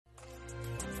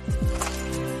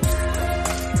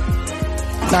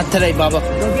Not today, Bubba.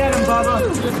 Go get him,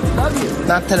 Bubba. Love you.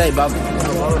 Not today,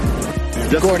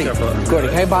 Bubba. Gordy,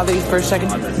 can I bother you for a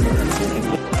second?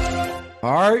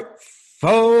 All right,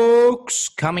 folks,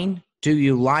 coming to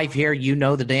you live here. You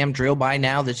know the damn drill by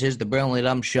now. This is the Brilliantly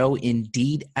Dumb Show,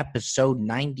 indeed, episode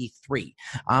 93.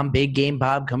 I'm Big Game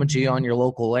Bob, coming to you on your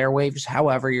local airwaves.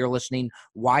 However you're listening,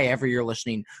 why ever you're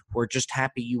listening, we're just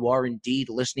happy you are indeed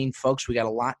listening, folks. We got a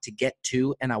lot to get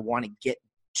to, and I want to get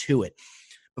to it.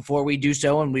 Before we do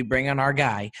so, and we bring on our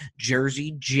guy,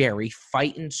 Jersey Jerry,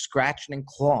 fighting, scratching, and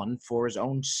clawing for his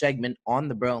own segment on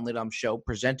the Brilliantly Dumb Show,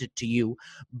 presented to you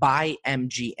by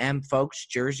MGM, folks.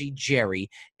 Jersey Jerry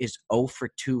is 0 for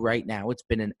 2 right now. It's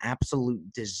been an absolute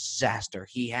disaster.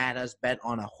 He had us bet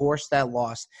on a horse that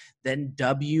lost, then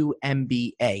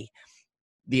WNBA.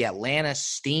 The Atlanta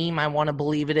Steam, I want to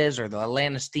believe it is, or the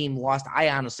Atlanta Steam lost. I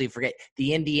honestly forget.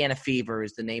 The Indiana Fever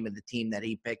is the name of the team that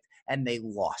he picked, and they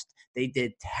lost. They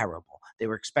did terrible. They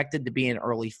were expected to be an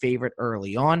early favorite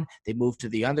early on. They moved to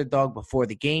the underdog before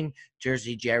the game.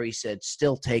 Jersey Jerry said,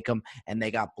 still take them, and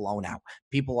they got blown out.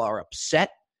 People are upset,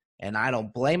 and I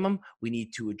don't blame them. We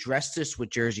need to address this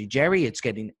with Jersey Jerry. It's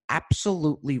getting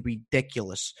absolutely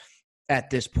ridiculous at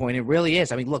this point. It really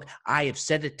is. I mean, look, I have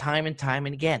said it time and time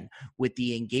and again. With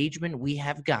the engagement we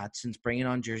have got since bringing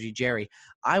on Jersey Jerry,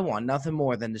 I want nothing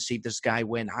more than to see this guy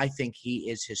win. I think he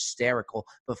is hysterical.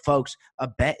 But, folks, a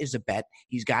bet is a bet.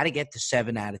 He's got to get to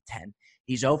 7 out of 10.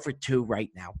 He's 0 for 2 right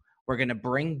now. We're going to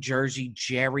bring Jersey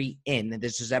Jerry in.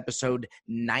 This is episode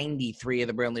 93 of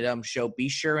the Brilliantly Dumb Show. Be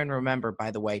sure and remember,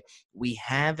 by the way, we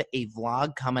have a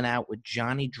vlog coming out with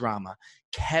Johnny Drama,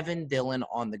 Kevin Dillon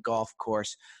on the golf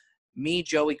course. Me,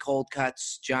 Joey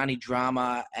Coldcuts, Johnny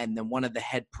Drama, and then one of the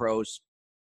head pros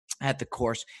at the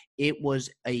course. It was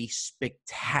a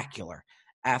spectacular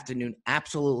afternoon,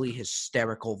 absolutely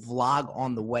hysterical vlog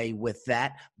on the way with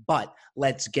that. But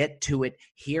let's get to it.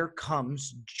 Here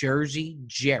comes Jersey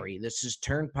Jerry. This is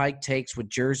Turnpike Takes with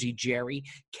Jersey Jerry.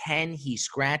 Can he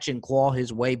scratch and claw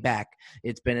his way back?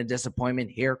 It's been a disappointment.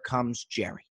 Here comes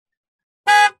Jerry.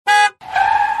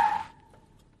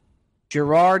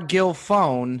 Gerard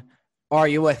Gilfone, are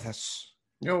you with us?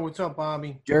 Yo, what's up,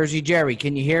 Bobby? Jersey Jerry,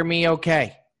 can you hear me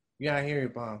okay? Yeah, I hear you,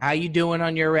 Bob. How you doing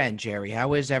on your end, Jerry?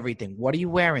 How is everything? What are you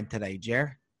wearing today,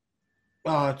 Jer?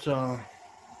 Oh, it's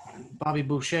Bobby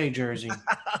Boucher jersey.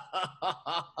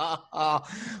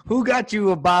 Who got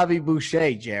you a Bobby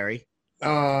Boucher, Jerry?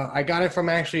 I got it from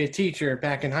actually a teacher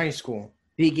back in high school.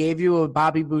 He gave you a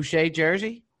Bobby Boucher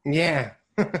jersey? Yeah.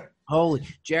 Holy,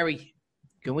 Jerry,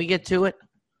 can we get to it?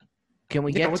 Can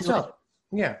we get what's to up? it?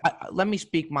 Yeah. Let me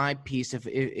speak my piece,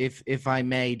 if I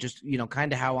may, just,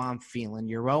 kind of how I'm feeling.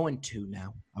 You're 0-2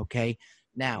 now, okay?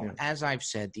 Now, As I've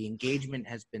said, the engagement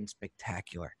has been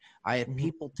spectacular. I have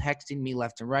people texting me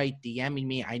left and right, DMing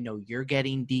me. I know you're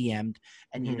getting DM'd.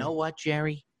 And you know what,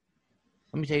 Jerry?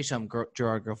 Let me tell you something,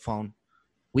 Gerard Gilfone.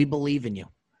 We believe in you.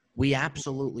 We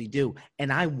absolutely do.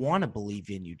 And I want to believe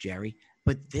in you, Jerry.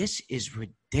 But this is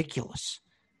ridiculous.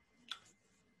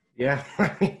 Yeah.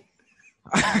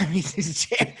 I mean,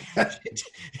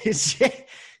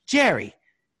 Jerry,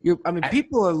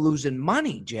 people are losing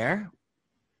money, Jer.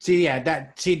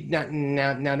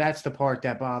 Now that's the part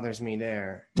that bothers me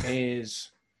there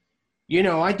is,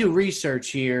 I do research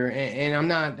here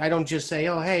and I don't just say,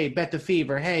 oh, hey, bet the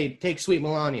Fever. Hey, take Sweet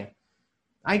Melania.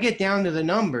 I get down to the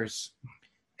numbers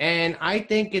and I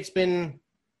think it's been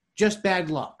just bad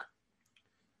luck.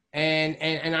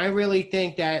 And I really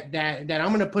think that I'm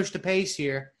going to push the pace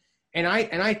here. And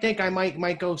I think I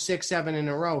might go 6-7 in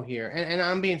a row here. And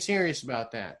I'm being serious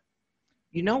about that.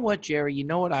 You know what, Jerry? You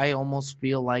know what I almost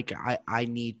feel like I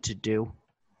need to do?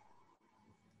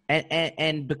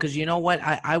 And because you know what?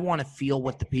 I want to feel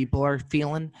what the people are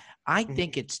feeling. I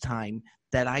think it's time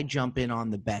that I jump in on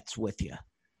the bets with you.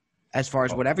 As far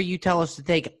as whatever you tell us to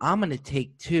take, I'm going to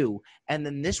take 2. And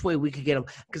then this way we could get them.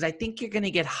 Because I think you're going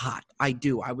to get hot. I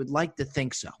do. I would like to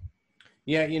think so.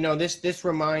 Yeah, this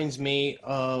reminds me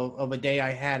of a day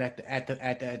I had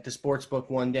at the sports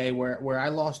book one day where I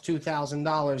lost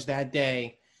 $2,000 that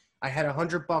day. I had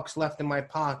 $100 left in my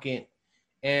pocket,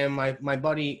 and my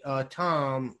buddy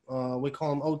Tom, we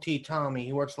call him OT Tommy.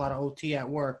 He works a lot of OT at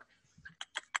work.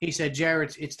 He said,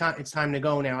 "Jared, it's time to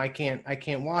go now. I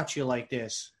can't watch you like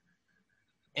this."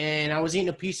 And I was eating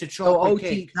a piece of chocolate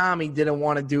cake. OT Tommy didn't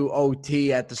want to do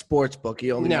OT at the sports book.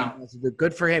 He only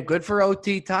good for him. Good for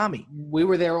OT Tommy. We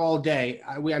were there all day.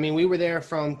 We were there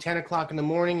from 10 o'clock in the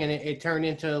morning, and it turned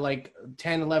into like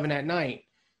 10, 11 at night.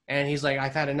 And he's like,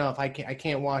 I've had enough. I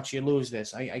can't watch you lose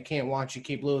this. I can't watch you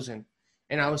keep losing.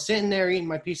 And I was sitting there eating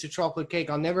my piece of chocolate cake.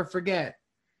 I'll never forget.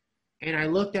 And I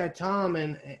looked at Tom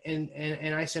and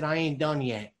I said, I ain't done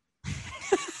yet.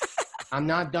 I'm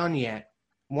not done yet.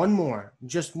 One more.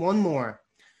 Just one more.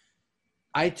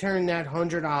 I turned that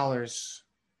 $100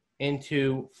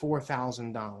 into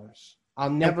 $4,000. I'll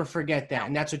never forget that,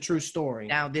 and that's a true story.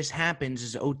 Now, this happens.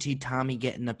 Is OT Tommy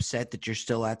getting upset that you're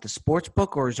still at the sports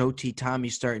book, or is OT Tommy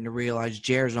starting to realize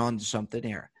Jer's on to something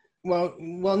here? Well,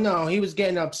 no, he was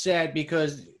getting upset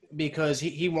because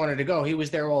he wanted to go. He was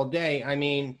there all day. I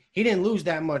mean, he didn't lose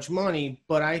that much money,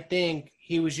 but I think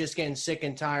he was just getting sick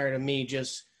and tired of me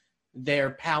just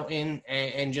there pouting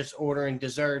and just ordering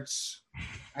desserts.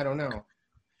 I don't know.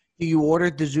 Do you order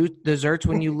desserts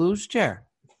when you lose, Jer?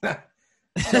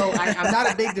 So I'm not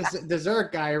a big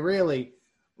dessert guy, really.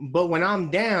 But when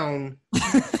I'm down,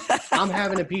 I'm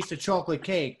having a piece of chocolate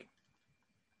cake.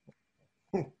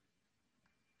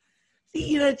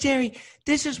 You know, Jerry,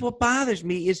 this is what bothers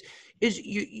me is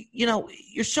you know,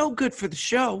 you're so good for the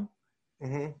show,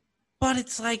 but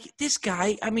it's like this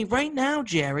guy. I mean, right now,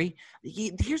 Jerry,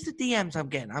 here's the DMs I'm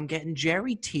getting. I'm getting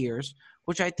Jerry Tears,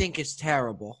 which I think is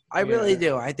terrible. I really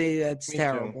do. I think that's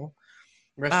terrible.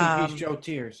 Too. Rest in peace, Joe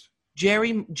Tears.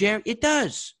 Jerry, it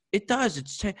does.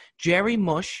 It's Jerry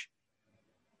Mush.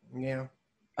 Yeah,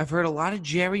 I've heard a lot of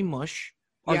Jerry Mush.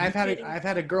 Yeah, I've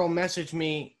had a girl message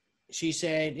me. She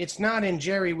said, "It's not in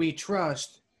Jerry we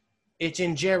trust, it's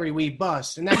in Jerry we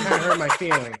bust," and that kind of hurt my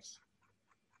feelings.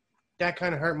 That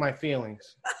kind of hurt my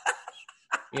feelings.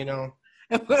 You know.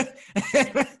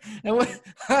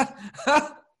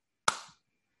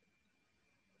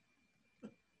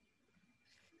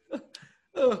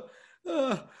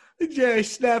 Jerry,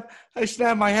 I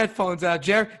snap my headphones out.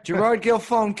 Gerard Gill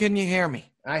phone, can you hear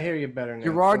me? I hear you better now.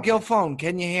 Gerard Gill phone,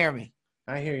 can you hear me?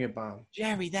 I hear you, Bob.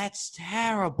 Jerry, that's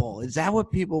terrible. Is that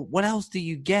what else do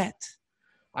you get?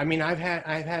 I mean, I've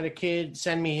had a kid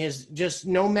send me just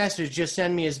no message, just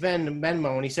send me his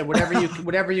Venmo, and he said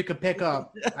whatever you could pick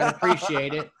up, I'd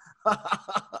appreciate it.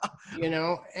 You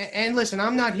know, and listen,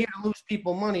 I'm not here to lose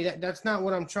people money. That's not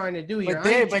what I'm trying to do here.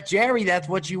 But Jerry, that's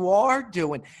what you are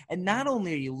doing. And not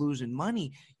only are you losing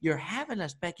money, you're having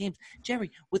us bet games.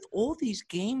 Jerry, with all these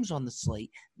games on the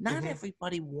slate, not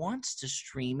everybody wants to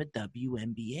stream a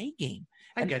WNBA game.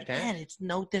 I get that. And it's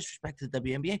no disrespect to the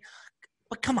WNBA,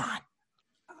 but come on.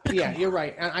 You're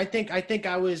right. And I think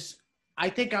I was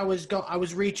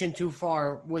reaching too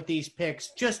far with these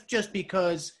picks just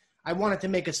because I wanted to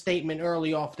make a statement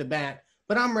early off the bat,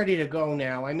 but I'm ready to go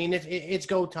now. I mean, it's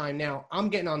go time now. I'm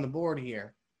getting on the board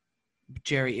here.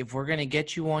 Jerry, if we're going to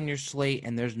get you on your slate,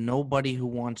 and there's nobody who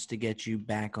wants to get you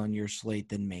back on your slate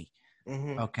than me,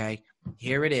 okay?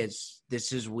 Here it is.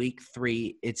 This is week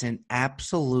 3. It's an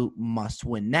absolute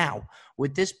must-win. Now,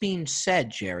 with this being said,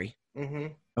 Jerry,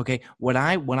 okay, what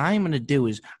I'm going to do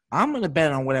is I'm going to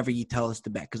bet on whatever you tell us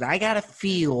to bet because I got to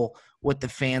feel what the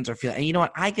fans are feeling. And you know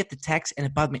what? I get the text, and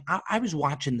it bothered me. I was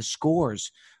watching the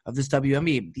scores of this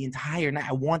WNBA the entire night.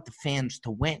 I want the fans to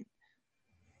win.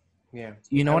 Yeah.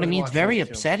 You know what I mean? It's very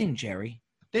upsetting, Jerry.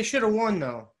 They should have won,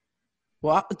 though.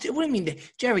 Well, what do you mean?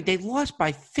 Jerry, they lost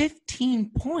by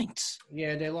 15 points.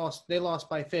 Yeah, they lost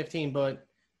by 15, but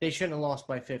they shouldn't have lost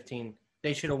by 15.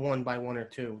 They should have won by 1 or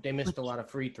 2. They missed a lot of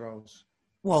free throws.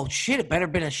 Well, shit, it better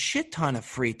been a shit ton of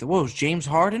free throws. What, was James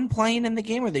Harden playing in the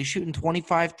game? Are they shooting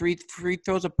 25 free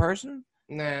throws a person?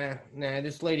 Nah.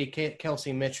 This lady,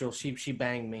 Kelsey Mitchell, she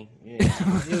banged me.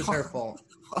 It was her fault.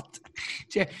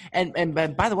 And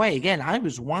by the way, again, I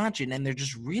was watching, and there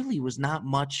just really was not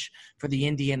much for the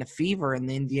Indiana Fever and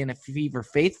the Indiana Fever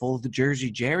faithful, the Jersey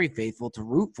Jerry faithful, to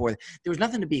root for. There was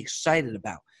nothing to be excited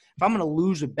about. If I'm going to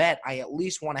lose a bet, I at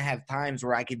least want to have times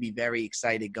where I could be very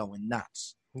excited going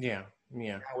nuts. Yeah.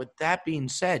 Now, with that being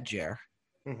said, Jer,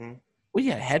 what, you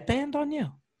got a headband on you?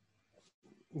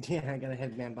 Yeah, I got a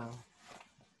headband on.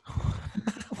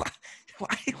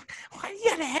 Why do you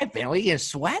got a headband? Are you going to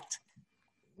sweat?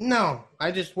 No,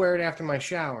 I just wear it after my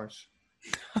showers.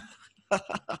 Why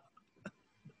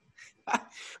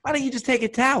don't you just take a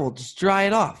towel, just dry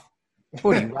it off?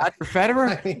 What are you, Roger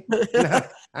Federer?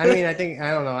 I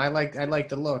don't know. I like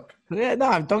the look. Yeah,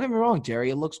 no, don't get me wrong, Jerry.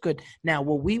 It looks good. Now,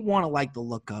 what we want to like the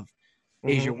look of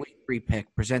is your week 3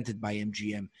 pick presented by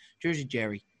MGM. Jersey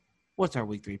Jerry, what's our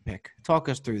week 3 pick? Talk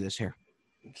us through this here.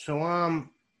 So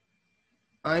I'm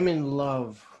in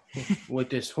love with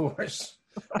this horse,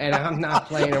 and I'm not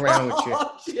playing around with you.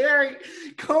 Oh, Jerry,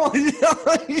 come on.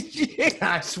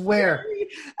 I swear.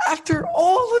 After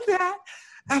all of that,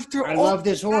 I love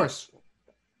this horse.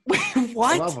 Wait,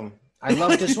 what? I love him. I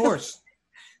love this horse.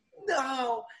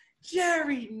 No,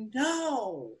 Jerry,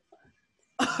 no.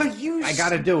 Are you? I got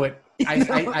to do it.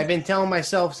 I've been telling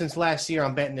myself since last year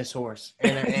I'm betting this horse,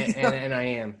 and I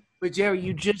am. But Jerry,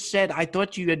 you just said I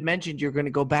thought you had mentioned you're going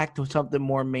to go back to something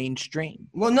more mainstream.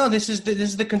 Well, no, this is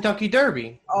the Kentucky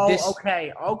Derby.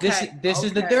 Okay. This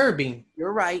is the Derby.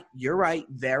 You're right.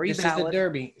 Very This valid. is the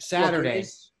Derby Saturday. Look,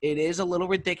 it is a little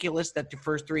ridiculous that the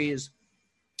first three is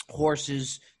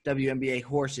horses, WNBA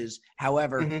horses.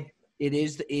 However, it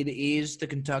is the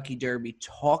Kentucky Derby.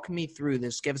 Talk me through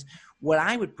this. Give us what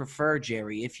I would prefer,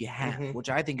 Jerry, if you have,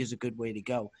 which I think is a good way to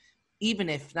go, even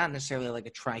if not necessarily like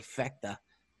a trifecta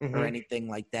or anything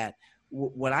like that.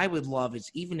 What I would love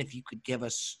is even if you could give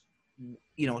us,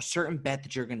 a certain bet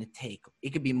that you're going to take.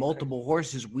 It could be multiple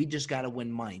horses. We just got to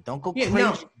win money. Don't go crazy.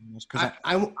 No,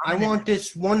 I want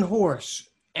this one horse,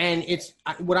 and it's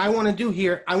what I want to do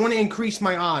here. I want to increase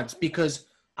my odds because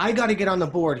I got to get on the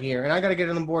board here, and I got to get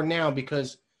on the board now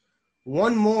because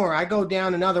one more, I go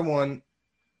down another one,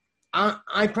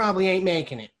 I probably ain't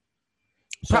making it.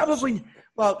 Probably.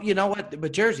 Well, you know what?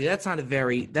 But Jersey, that's not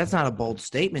a bold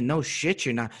statement. No shit,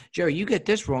 you're not. Jerry, you get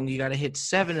this wrong, you got to hit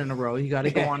 7 in a row. You got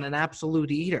to go on an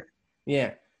absolute eater.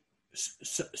 Yeah.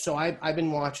 So I've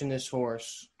been watching this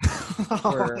horse.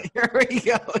 Here we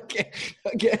go. Okay.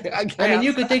 I mean,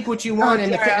 you could think what you want,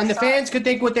 and the fans could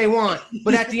think what they want.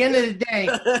 But at the end of the day,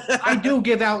 I do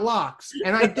give out locks,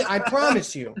 and I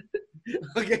promise you.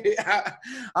 Okay.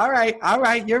 All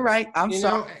right. You're right. I'm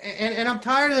sorry. And I'm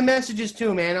tired of the messages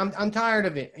too, man. I'm tired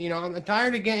of it. I'm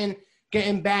tired of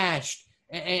getting bashed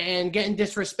and getting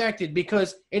disrespected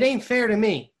because it ain't fair to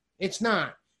me. It's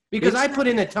not. Because I put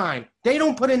in the time. They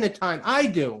don't put in the time. I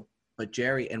do. But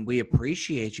Jerry, and we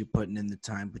appreciate you putting in the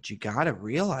time, but you got to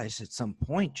realize at some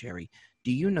point, Jerry,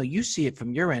 do you know, you see it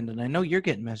from your end, and I know you're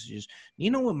getting messages.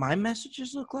 You know what my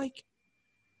messages look like?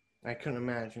 I couldn't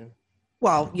imagine.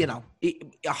 Well,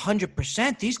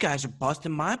 100%, these guys are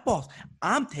busting my balls.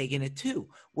 I'm taking it too,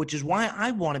 which is why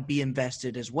I want to be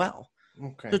invested as well.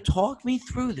 Okay. So talk me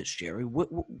through this, Jerry.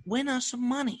 Win us some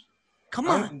money. Come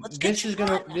on. Let's get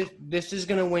this is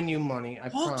gonna win you money. I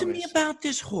promise. Talk to me about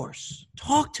this horse.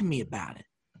 Talk to me about it.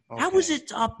 Okay. How was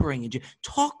its upbringing?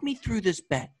 Talk me through this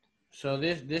bet. So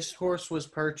this horse was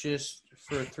purchased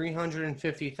for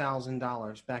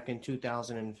 $350,000 back in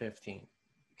 2015.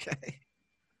 Okay.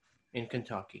 In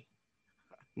Kentucky.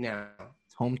 Now,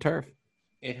 it's home turf.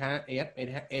 It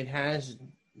has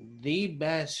the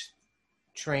best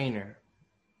trainer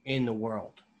in the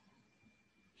world.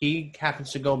 He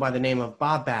happens to go by the name of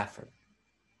Bob Baffert.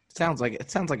 It sounds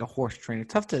like a horse trainer.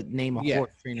 Tough to name a horse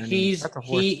trainer.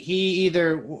 He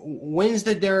either wins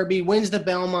the Derby, wins the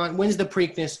Belmont, wins the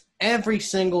Preakness every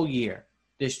single year.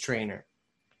 This trainer.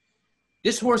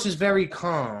 This horse is very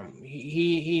calm.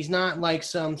 He's not like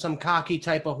some cocky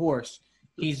type of horse.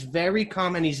 He's very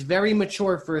calm and he's very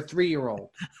mature for a 3-year-old.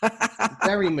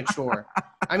 Very mature.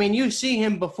 I mean, you see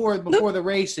him before the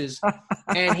races,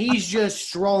 and he's just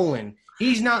strolling.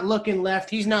 He's not looking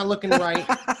left. He's not looking right.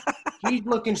 He's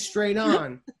looking straight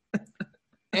on.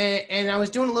 And I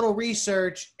was doing a little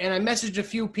research, and I messaged a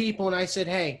few people, and I said,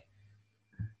 hey,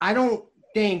 I don't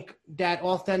think that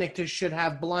Authentic should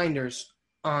have blinders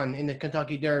on in the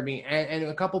Kentucky Derby. And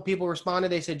a couple people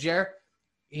responded. They said, Jer,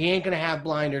 he ain't going to have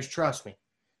blinders. Trust me.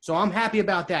 So I'm happy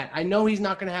about that. I know he's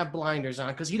not going to have blinders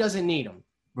on because he doesn't need them.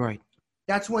 Right.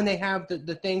 That's when they have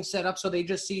the thing set up so they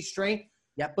just see straight.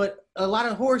 Yep. But a lot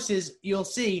of horses you'll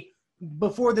see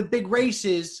before the big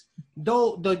races,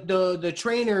 though the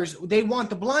trainers, they want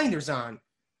the blinders on.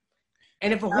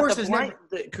 And if a horse is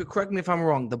correct me if I'm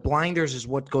wrong, the blinders is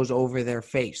what goes over their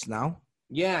face, no?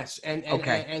 Yes,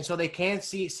 and so they can't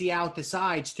see out the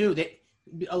sides too.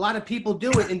 A lot of people do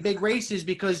it in big races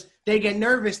because they get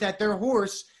nervous that their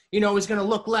horse, is going to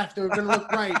look left or going to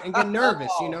look right and get nervous,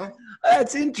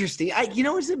 That's interesting.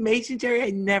 It's amazing,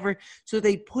 Jerry. So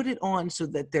they put it on so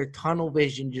that their tunnel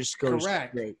vision just goes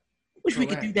straight. Wish we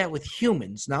could do that with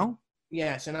humans, no?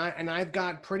 Yes, and I've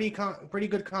got pretty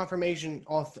good confirmation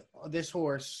off this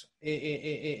horse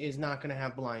is not going to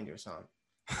have blinders on.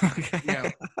 Okay. Now,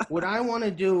 what I want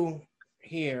to do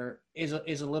here is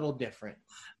a little different.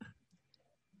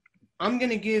 I'm going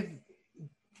to give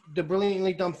the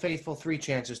Brilliantly Dumb Faithful 3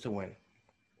 chances to win.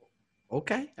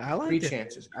 Okay, I like 3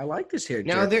 chances. I like this here.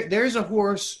 Now, there's a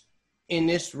horse in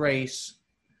this race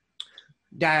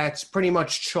that's pretty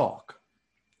much chalk.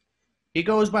 He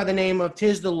goes by the name of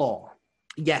Tiz the Law.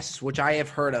 Yes, which I have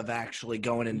heard of actually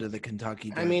going into the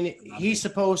Kentucky Derby. I mean, he's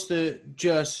supposed to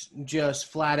just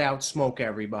flat out smoke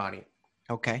everybody.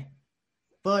 Okay.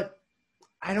 But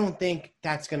I don't think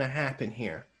that's going to happen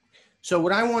here. So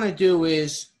what I want to do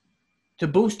is to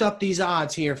boost up these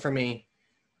odds here for me,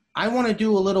 I want to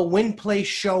do a little win play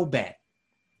show bet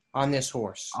on this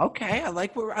horse. Okay, I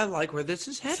like where this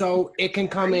is heading. So it can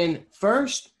come in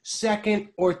first, second,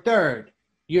 or third.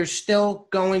 you're still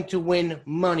going to win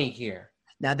money here.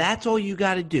 Now, that's all you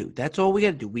got to do. That's all we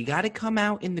got to do. We got to come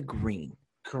out in the green.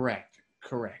 Correct.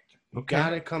 You Okay. got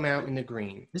to come out in the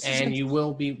green, and you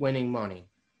will be winning money.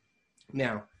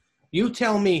 Now, you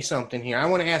tell me something here. I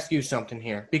want to ask you something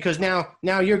here because now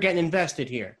you're getting invested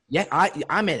here. Yeah,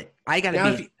 I'm in it. I got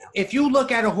to be. If you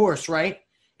look at a horse, right,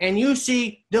 and you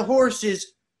see the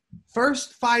horse's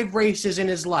first 5 races in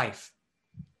his life,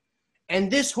 and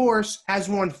this horse has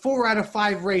won 4 out of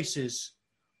 5 races,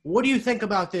 what do you think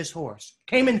about this horse?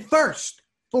 Came in first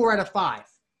 4 out of 5.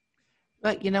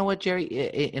 But you know what, Jerry?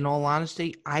 In all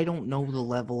honesty, I don't know the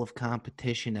level of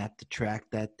competition at the track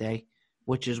that day,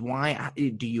 which is why.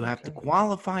 Do you have to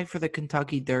qualify for the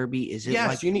Kentucky Derby? Is it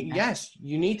you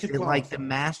need to qualify. Like the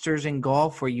Masters in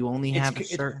golf, where you only have a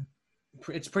certain.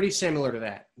 It's pretty similar to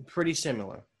that. Pretty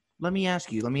similar. Let me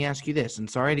ask you this, and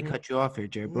sorry to cut you off here,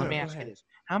 Jerry, but let me ask you this: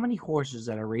 how many horses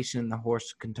that are racing in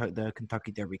the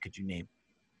Kentucky Derby could you name?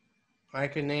 I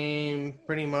can name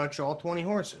pretty much all 20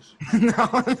 horses. No.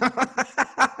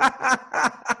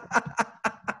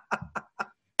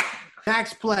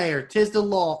 Max Player, Tis the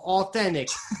Law, Authentic,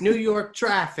 New York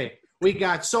Traffic. We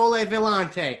got Sole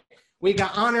Villante. We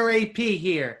got Honor P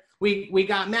here. We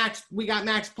got Max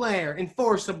Player,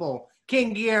 Enforceable,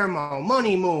 King Guillermo,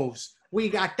 Money Moves. We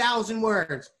got 1,000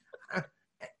 Words.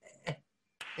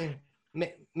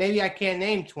 Maybe I can't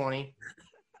name 20.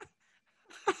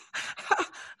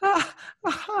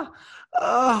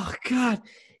 Oh God,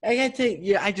 I gotta tell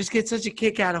you, I just get such a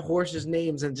kick out of horses'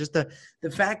 names, and just the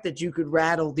fact that you could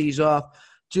rattle these off.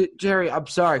 Jerry, I'm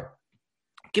sorry.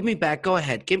 Give me back. Go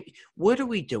ahead. What are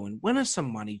we doing? Win us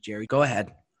some money, Jerry. Go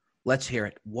ahead. Let's hear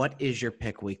it. What is your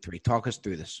pick week 3? Talk us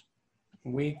through this.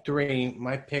 Week 3,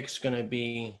 my pick's gonna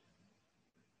be.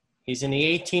 He's in the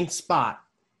 18th spot.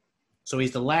 So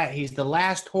he's the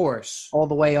last horse. All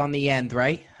the way on the end,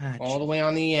 right? All the way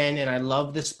on the end, and I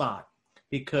love the spot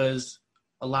because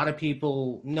a lot of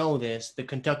people know this. The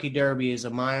Kentucky Derby is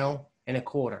 1.25 miles.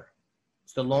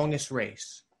 It's the longest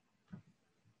race.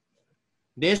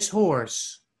 This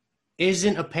horse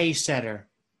isn't a pace setter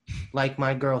like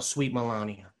my girl, Sweet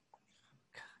Melania.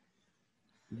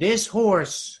 This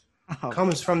horse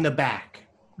comes from the back.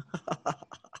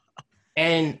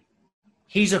 And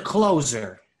he's a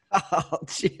closer. Oh,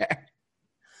 Jerry.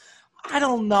 I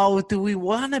don't know. Do we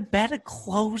want to bet a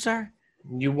closer?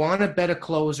 You want to bet a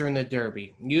closer in the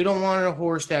Derby. You don't want a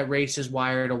horse that races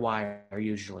wire to wire,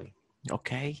 usually.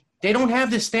 Okay. They don't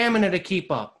have the stamina to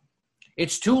keep up.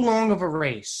 It's too long of a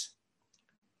race.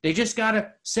 They just got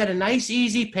to set a nice,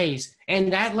 easy pace.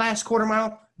 And that last quarter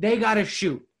mile, they got to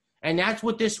shoot. And that's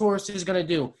what this horse is going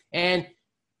to do. And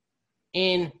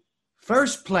in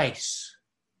first place,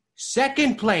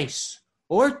 second place,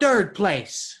 or third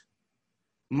place,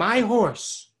 my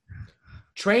horse,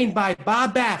 trained by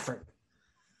Bob Baffert,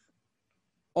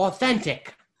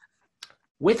 Authentic,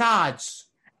 with odds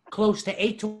close to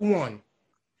 8-1,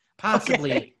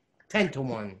 possibly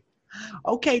 10-1.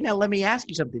 Okay, now let me ask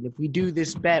you something. If we do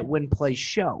this bet, win, play,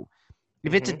 show,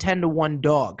 if it's a 10-1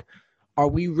 dog, are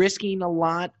we risking a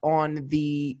lot on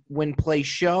the win, play,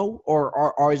 show,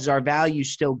 or is our value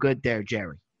still good there,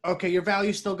 Jerry? Okay, your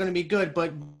value's still going to be good,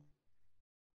 but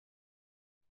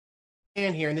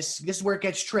in here, and this is where it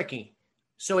gets tricky.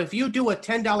 So if you do a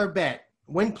 $10 bet,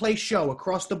 win, play, show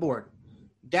across the board,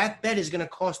 that bet is going to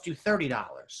cost you $30.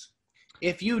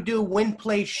 If you do win,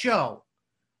 play, show,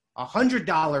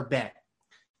 $100 bet,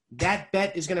 that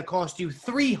bet is going to cost you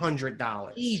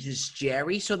 $300. Jesus,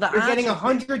 Jerry. So you're getting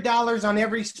 $100 on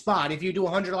every spot. If you do a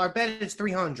 $100 bet, it's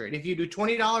 $300. If you do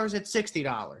 $20, it's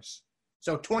 $60.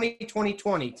 So 20, 20,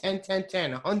 20, 10, 10,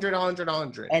 10, 100, 100,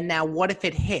 100. And now what if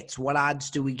it hits? What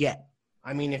odds do we get?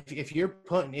 I mean,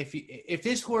 if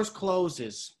this horse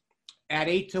closes at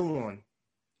 8-1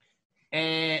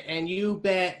 and you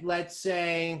bet, let's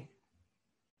say,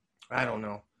 I don't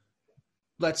know,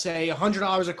 let's say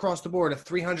 $100 across the board, a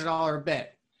 $300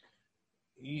 bet,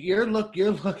 you're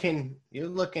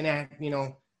looking at,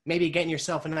 maybe getting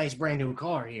yourself a nice brand new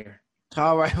car here.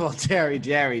 All right, well, Jerry.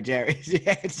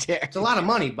 It's a lot of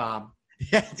money, Bob.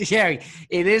 Yeah, Jerry,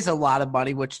 it is a lot of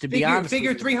money, which to be honest.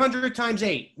 Figure 300 times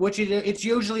 8, which it's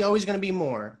usually always going to be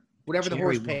more, whatever the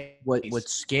horse pays. What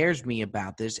scares me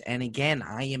about this, and again,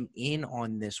 I am in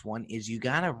on this one, is you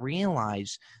got to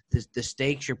realize the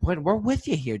stakes you're putting. We're with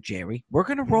you here, Jerry. We're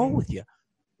going to roll with you.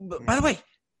 By the way,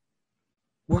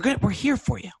 we're here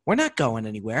for you. We're not going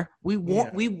anywhere. We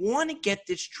want to get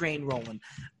this train rolling.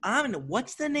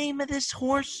 What's the name of this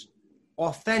horse?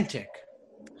 Authentic.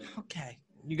 Okay.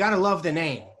 You got to love the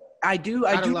name. I do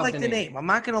like the name. I'm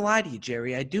not going to lie to you,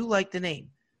 Jerry. I do like the name.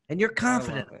 And you're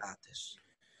confident about this.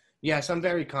 Yes, I'm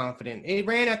very confident. It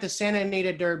ran at the Santa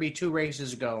Anita Derby 2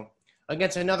 races ago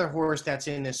against another horse that's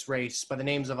in this race by the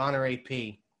names of Honor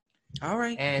AP. All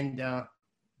right. And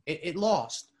it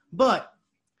lost. But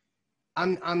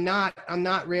I'm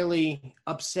not really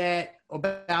upset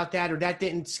about that, or that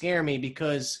didn't scare me,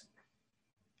 because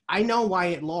I know why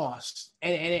it lost.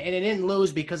 And it didn't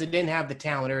lose because it didn't have the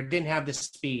talent or it didn't have the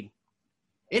speed.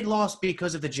 It lost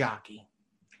because of the jockey.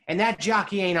 And that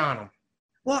jockey ain't on him.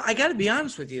 Well, I got to be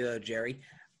honest with you, though, Jerry.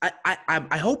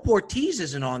 I hope Ortiz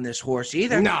isn't on this horse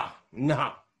either.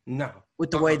 No.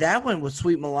 With the way that went with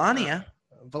Sweet Melania.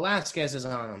 Velasquez is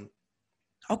on him.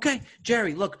 Okay,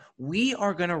 Jerry, look, we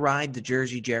are going to ride the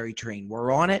Jersey Jerry train.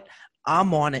 We're on it.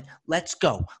 I'm on it. Let's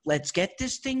go. Let's get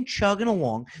this thing chugging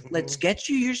along. Let's get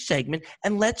you your segment,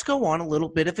 and let's go on a little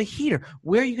bit of a heater.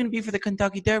 Where are you going to be for the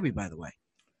Kentucky Derby, by the way?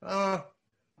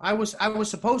 I was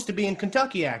supposed to be in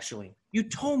Kentucky, actually. You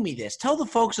told me this. Tell the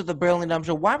folks at the Brilliant Dumb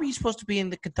Show, why were you supposed to be in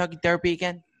the Kentucky Derby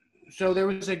again? So there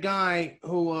was a guy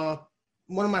who,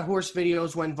 one of my horse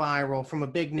videos went viral from a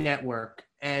big network,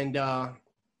 and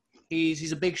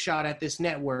he's a big shot at this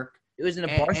network. It was in a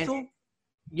Barstool?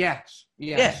 Yes.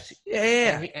 Yeah.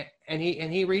 And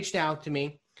he reached out to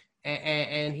me,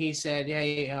 and he said,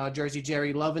 "Hey, Jersey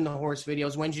Jerry, loving the horse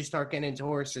videos. When did you start getting into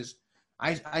horses?"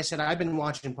 I said, "I've been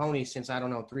watching ponies since, I don't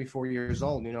know, 3-4 years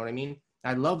old. You know what I mean?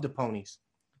 I love the ponies."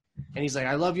 And he's like,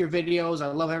 "I love your videos. I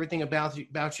love everything about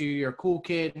you. You're a cool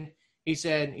kid." He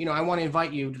said, "I want to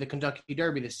invite you to the Kentucky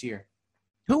Derby this year."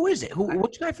 Who is it?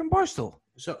 Which guy from Barstool?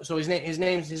 So his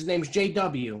name's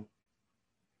JW.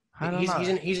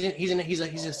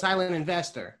 He's a silent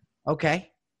investor.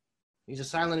 Okay. He's a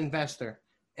silent investor,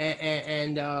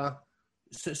 and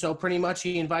so pretty much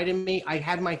he invited me. I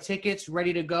had my tickets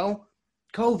ready to go.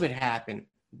 COVID happened.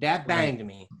 That banged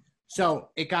me. So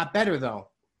it got better though.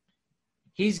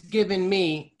 He's given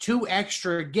me 2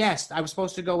 extra guests. I was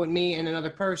supposed to go with me and another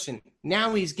person.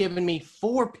 Now he's given me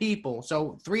 4 people,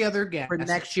 so 3 other guests for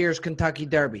next year's Kentucky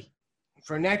Derby.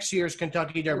 For next year's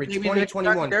Kentucky Derby, Well,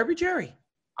 2021. Kentucky Derby, Jerry.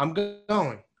 I'm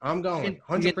going.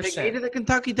 100%. You take me to the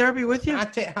Kentucky Derby with you?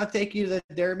 I'll take you to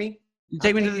the Derby. You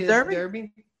take me to the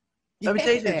Derby? Let me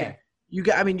tell you something. You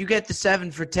get the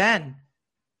 7 for 10.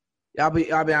 I'll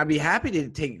be happy to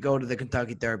go to the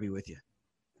Kentucky Derby with you.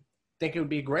 Think it would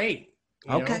be great.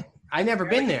 Okay. I never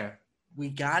been there. We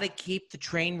got to keep the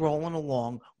train rolling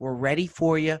along. We're ready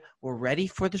for you. We're ready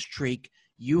for the streak.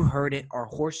 You heard it. Our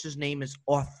horse's name is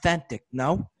Authentic,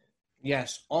 no?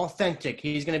 Yes, Authentic.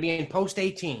 He's going to be in post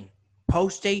 18.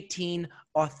 Post 18,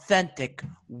 Authentic.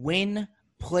 Win,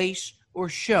 place, or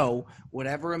show.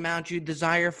 Whatever amount you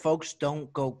desire, folks,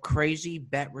 don't go crazy.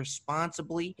 Bet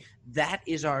responsibly. That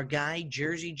is our guy,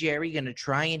 Jersey Jerry, going to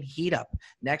try and heat up.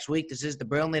 Next week, this is the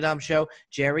Brilliantly Dumb Show.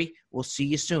 Jerry, we'll see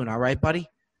you soon. All right, buddy?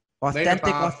 Authentic,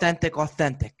 Later, authentic,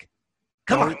 authentic.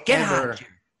 Come on, get hot,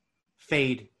 Jerry.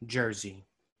 Fade Jersey.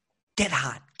 Get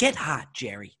hot,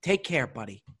 Jerry. Take care,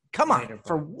 buddy. Come on,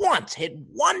 for once, hit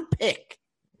one pick.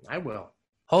 I will.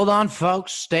 Hold on,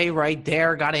 folks. Stay right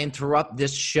there. Got to interrupt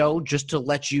this show just to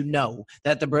let you know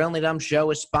that the Brilliantly Dumb Show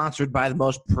is sponsored by the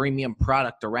most premium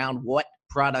product around. What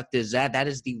product is that? That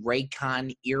is the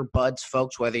Raycon earbuds,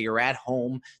 folks. Whether you're at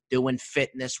home doing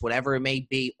fitness, whatever it may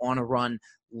be, on a run,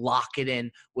 lock it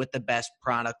in with the best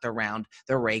product around,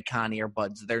 the Raycon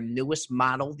earbuds. Their newest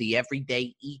model, the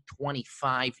Everyday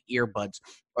E25 earbuds,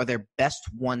 are their best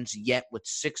ones yet, with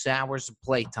 6 hours of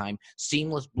playtime,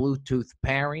 seamless Bluetooth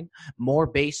pairing, more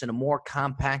bass, and a more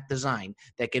compact design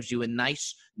that gives you a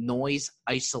nice noise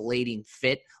isolating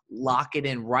fit. Lock it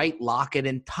in right, lock it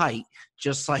in tight,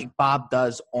 just like Bob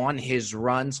does on his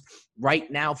runs.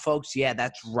 Right now, folks, yeah,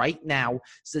 that's right now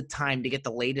is the time to get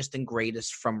the latest and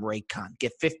greatest from Raycon.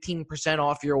 Get 15%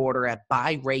 off your order at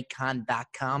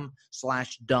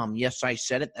buyraycon.com/dumb. Yes, I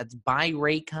said it. That's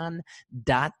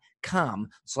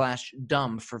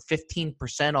buyraycon.com/dumb for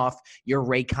 15% off your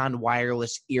Raycon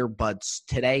wireless earbuds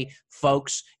today.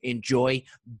 Folks, enjoy.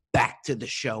 Back to the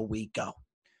show we go.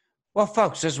 Well,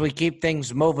 folks, as we keep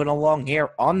things moving along here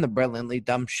on the Brilliantly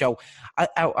Dumb Show,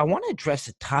 I want to address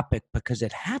a topic because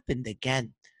it happened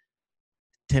again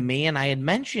to me, and I had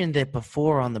mentioned it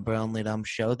before on the Brilliantly Dumb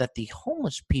Show, that the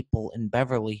homeless people in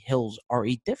Beverly Hills are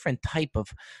a different type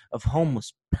of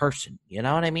homeless person. You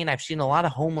know what I mean? I've seen a lot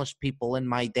of homeless people in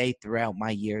my day throughout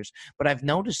my years, but I've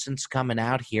noticed since coming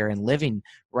out here and living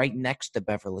right next to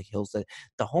Beverly Hills that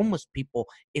the homeless people,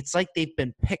 it's like they've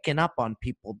been picking up on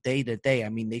people day to day. I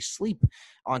mean, they sleep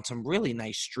on some really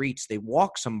nice streets. They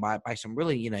walk by some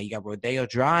really, you got Rodeo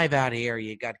Drive out here,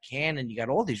 you got Cannon, you got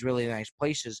all these really nice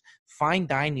places, fine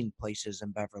dining places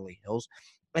in Beverly Hills.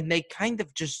 And they kind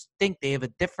of just think they have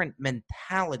a different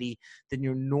mentality than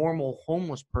your normal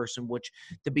homeless person, which,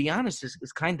 to be honest,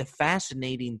 is kind of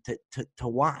fascinating to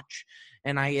watch.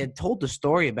 And I had told the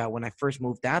story about when I first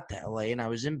moved out to LA, and I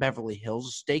was in Beverly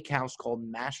Hills, a steakhouse called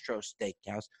Mastro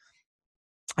Steakhouse.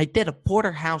 I did a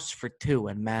porterhouse for two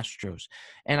in Mastro's,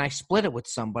 and I split it with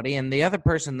somebody, and the other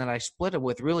person that I split it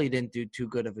with really didn't do too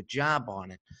good of a job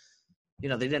on it. They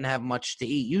didn't have much to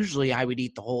eat. Usually I would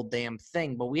eat the whole damn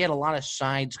thing, but we had a lot of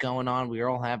sides going on. We were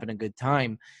all having a good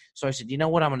time. So I said, you know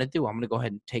what I'm going to do? I'm going to go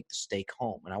ahead and take the steak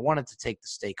home. And I wanted to take the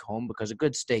steak home because a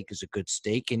good steak is a good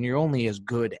steak, and you're only as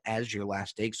good as your last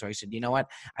steak. So I said, you know what?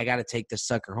 I got to take this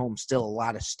sucker home. Still a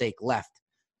lot of steak left.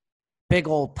 Big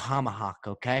old tomahawk,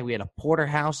 okay? We had a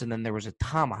porterhouse, and then there was a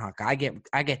tomahawk. I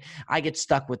get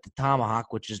stuck with the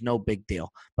tomahawk, which is no big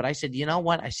deal. But I said, you know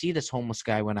what? I see this homeless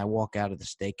guy when I walk out of the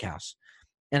steakhouse.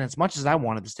 And as much as I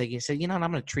wanted the steak, he said, you know what,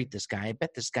 I'm going to treat this guy. I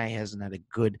bet this guy hasn't had a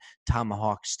good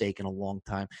tomahawk steak in a long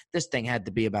time. This thing had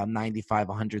to be about $95,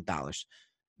 $100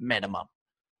 minimum.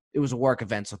 It was a work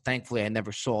event, so thankfully I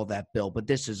never saw that bill. But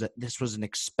this was an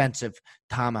expensive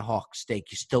tomahawk steak.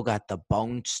 You still got the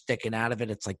bone sticking out of it.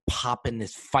 It's like popping,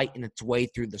 it's fighting its way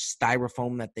through the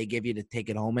styrofoam that they give you to take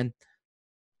it home in.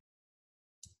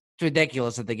 It's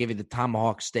ridiculous that they give you the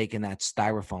tomahawk steak in that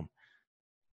styrofoam.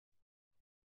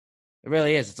 It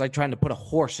really is. It's like trying to put a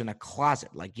horse in a closet.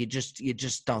 Like you just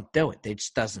don't do it. It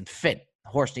just doesn't fit. The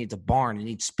horse needs a barn. It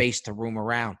needs space to roam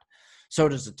around. So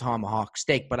does the tomahawk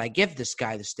steak. But I give this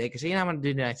guy the steak. I say, I'm going to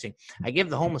do the next thing. I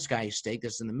give the homeless guy a steak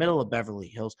that's in the middle of Beverly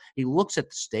Hills. He looks at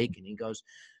the steak and he goes,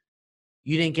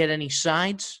 you didn't get any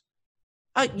sides?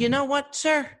 You know what,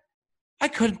 sir? I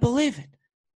couldn't believe it.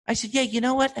 I said, yeah, you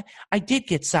know what? I did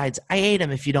get sides. I ate them,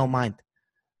 if you don't mind.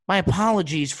 My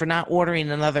apologies for not ordering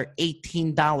another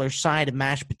 $18 side of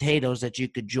mashed potatoes that you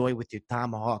could enjoy with your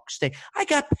tomahawk steak. I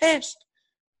got pissed.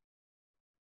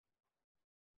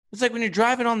 It's like when you're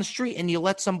driving on the street and you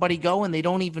let somebody go and they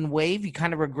don't even wave. You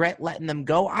kind of regret letting them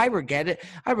go. I regret it.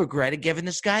 I regretted giving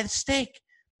this guy the steak.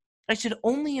 I said,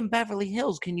 only in Beverly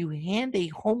Hills can you hand a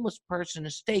homeless person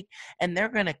a steak and they're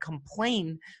going to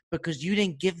complain because you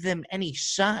didn't give them any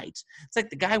sides. It's like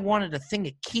the guy wanted a thing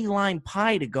of key lime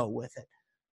pie to go with it.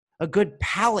 A good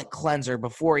palate cleanser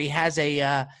before he has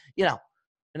an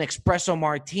espresso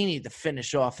martini to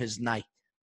finish off his night.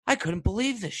 I couldn't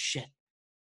believe this shit.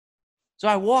 So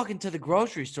I walk into the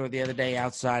grocery store the other day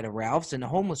outside of Ralph's, and the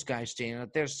homeless guy standing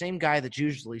out there, same guy that's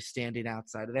usually standing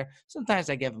outside of there. Sometimes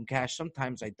I give him cash,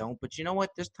 sometimes I don't. But you know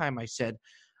what? This time I said,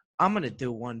 I'm going to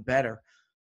do one better.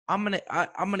 I'm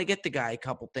gonna get the guy a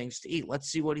couple things to eat. Let's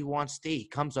see what he wants to eat. He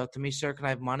comes up to me, sir, can I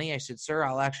have money? I said, sir,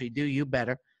 I'll actually do you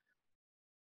better.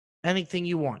 Anything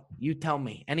you want, you tell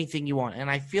me. Anything you want. And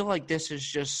I feel like this is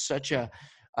just such a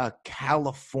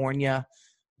California,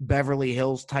 Beverly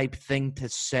Hills type thing to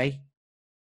say.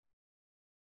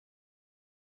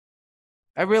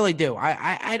 I really do.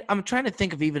 I'm trying to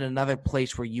think of even another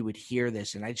place where you would hear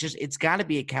this, and it's got to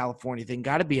be a California thing,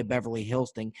 got to be a Beverly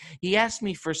Hills thing. He asked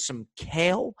me for some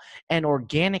kale and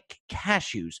organic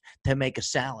cashews to make a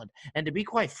salad. And to be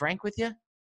quite frank with you,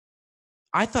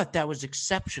 I thought that was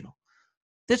exceptional.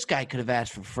 This guy could have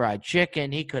asked for fried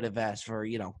chicken. He could have asked for,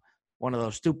 one of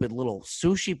those stupid little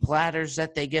sushi platters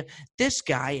that they give. This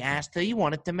guy asked that he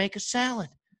wanted to make a salad.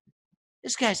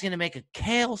 This guy's going to make a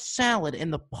kale salad in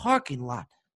the parking lot.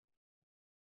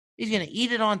 He's going to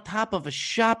eat it on top of a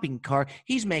shopping cart.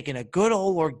 He's making a good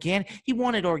old organic. He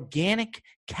wanted organic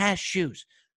cashews.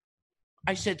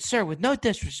 I said, sir, with no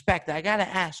disrespect, I got to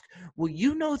ask, will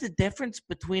you know the difference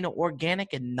between an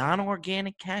organic and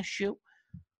non-organic cashew?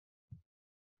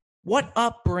 What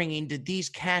upbringing did these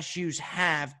cashews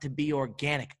have to be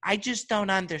organic? I just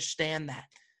don't understand that.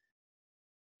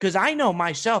 Because I know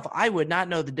myself, I would not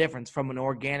know the difference from an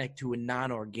organic to a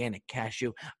non-organic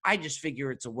cashew. I just figure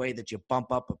it's a way that you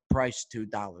bump up a price $2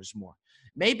 more.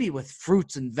 Maybe with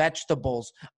fruits and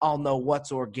vegetables, I'll know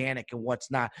what's organic and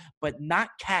what's not, but not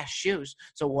cashews.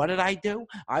 So what did I do?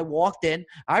 I walked in.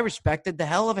 I respected the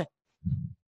hell of it.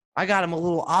 I got him a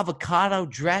little avocado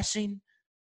dressing.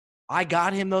 I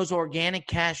got him those organic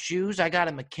cashews. I got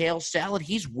him a kale salad.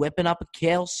 He's whipping up a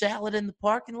kale salad in the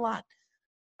parking lot.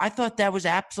 I thought that was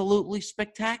absolutely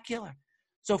spectacular.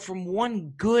 So from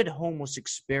one good homeless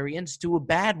experience to a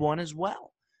bad one as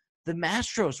well. The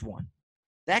Mastro's one.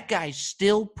 That guy's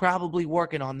still probably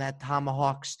working on that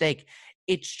tomahawk steak.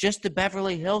 It's just a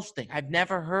Beverly Hills thing. I've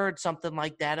never heard something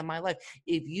like that in my life.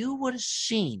 If you would have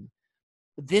seen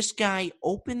this guy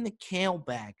open the kale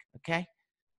bag, okay?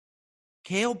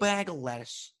 Kale bag of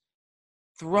lettuce,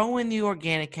 throw in the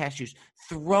organic cashews,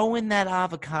 throw in that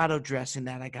avocado dressing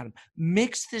that I got him,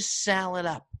 mix this salad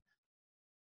up.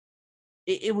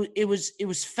 It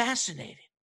was fascinating.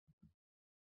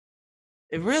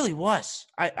 It really was.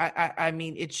 I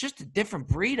mean, it's just a different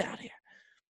breed out here.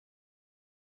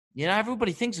 You know,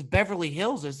 everybody thinks of Beverly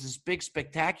Hills as this big,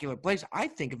 spectacular place. I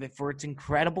think of it for its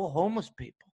incredible homeless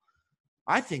people.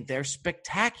 I think they're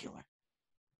spectacular.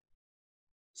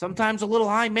 Sometimes a little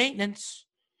high maintenance,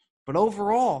 but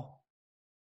overall,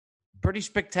 pretty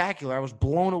spectacular. I was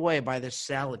blown away by this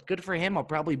salad. Good for him. I'll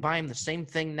probably buy him the same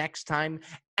thing next time.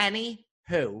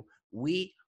 Anywho,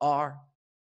 we are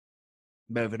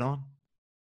moving on.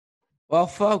 Well,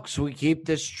 folks, we keep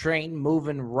this train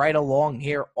moving right along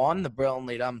here on the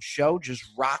Brilliantly Dumb Show, just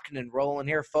rocking and rolling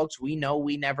here, folks. We know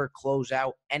we never close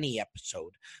out any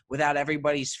episode without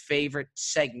everybody's favorite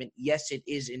segment. Yes, it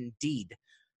is indeed.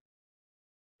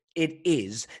 It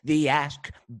is the Ask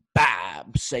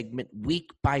Bob segment,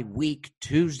 week by week,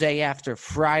 Tuesday after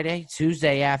Friday.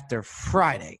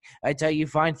 I tell you,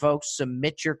 fine folks,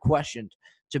 submit your questions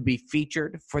to be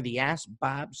featured for the Ask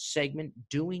Bob segment.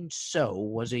 Doing so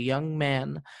was a young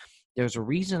man. There's a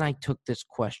reason I took this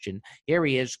question. Here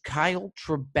he is, Kyle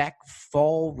Trebek,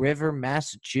 Fall River,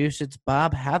 Massachusetts.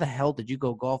 Bob, how the hell did you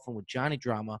go golfing with Johnny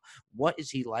Drama? What is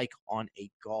he like on a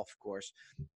golf course?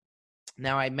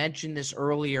 Now, I mentioned this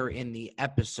earlier in the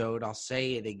episode. I'll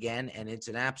say it again, and it's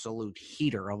an absolute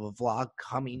heater of a vlog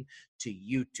coming to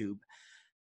YouTube.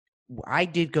 I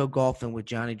did go golfing with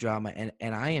Johnny Drama,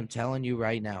 and I am telling you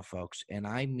right now, folks, and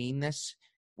I mean this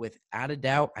without a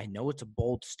doubt. I know it's a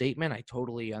bold statement. I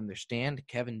totally understand.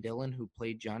 Kevin Dillon, who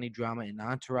played Johnny Drama in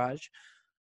Entourage,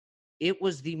 it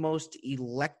was the most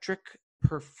electric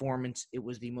performance. It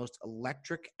was the most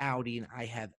electric outing I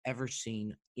have ever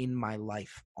seen in my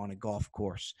life on a golf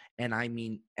course. And I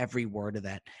mean every word of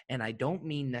that. And I don't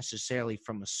mean necessarily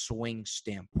from a swing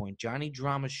standpoint. Johnny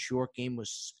Drama's short game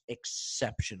was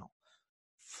exceptional.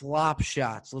 Flop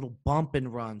shots, little bump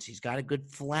and runs. He's got a good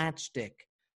flat stick.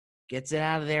 Gets it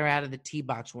out of there, out of the tee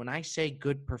box. When I say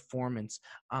good performance,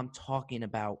 I'm talking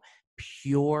about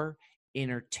pure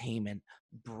entertainment,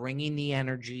 bringing the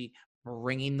energy,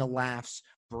 bringing the laughs,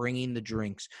 bringing the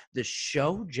drinks. The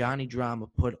show Johnny Drama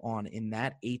put on in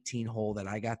that 18 hole that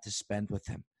I got to spend with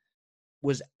him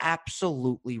was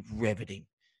absolutely riveting.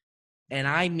 And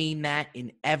I mean that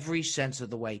in every sense of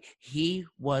the way. He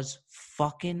was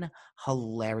fucking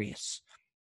hilarious.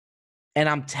 And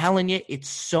I'm telling you, it's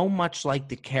so much like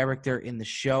the character in the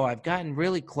show. I've gotten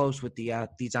really close with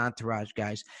these Entourage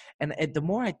guys. And the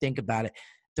more I think about it,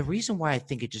 the reason why I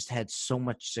think it just had so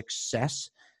much success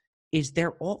is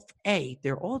they're all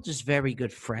just very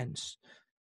good friends.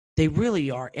 They really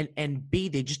are. And B,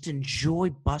 they just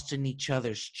enjoy busting each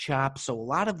other's chops. So a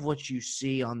lot of what you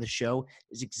see on the show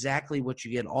is exactly what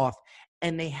you get off.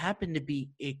 And they happen to be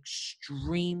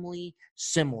extremely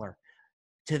similar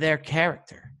to their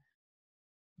character.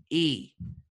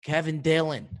 Kevin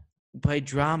Dillon, who played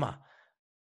Drama.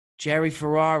 Jerry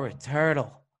Ferrara,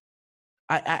 Turtle.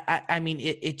 I mean,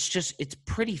 it's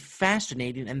pretty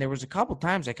fascinating. And there was a couple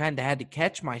times I kind of had to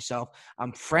catch myself.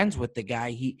 I'm friends with the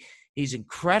guy. He's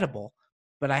incredible.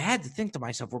 But I had to think to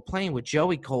myself, we're playing with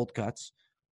Joey Coldcuts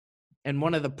and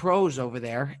one of the pros over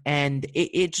there. And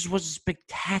it just was a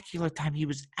spectacular time. He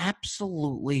was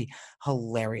absolutely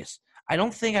hilarious. I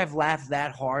don't think I've laughed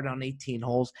that hard on 18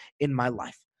 holes in my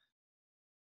life.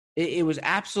 It was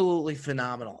absolutely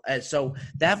phenomenal. So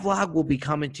that vlog will be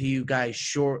coming to you guys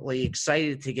shortly.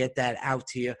 Excited to get that out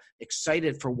to you.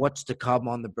 Excited for what's to come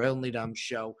on the Brilliantly Dumb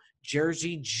Show.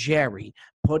 Jersey Jerry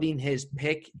putting his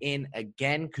pick in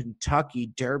again.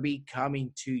 Kentucky Derby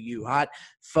coming to you hot.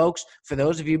 Folks, for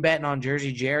those of you betting on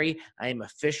Jersey Jerry, I am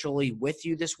officially with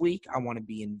you this week. I want to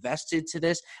be invested to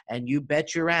this. And you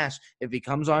bet your ass if he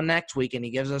comes on next week and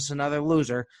he gives us another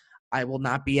loser, I will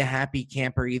not be a happy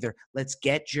camper either. Let's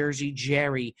get Jersey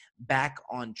Jerry back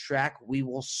on track. We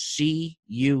will see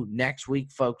you next week,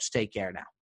 folks. Take care now.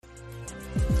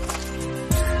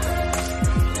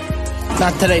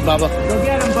 Not today, Bubba. Go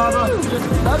get him,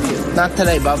 Bubba. Love you. Not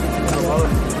today,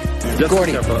 Bubba.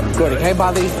 Gordy, can I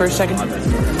bother you for a second?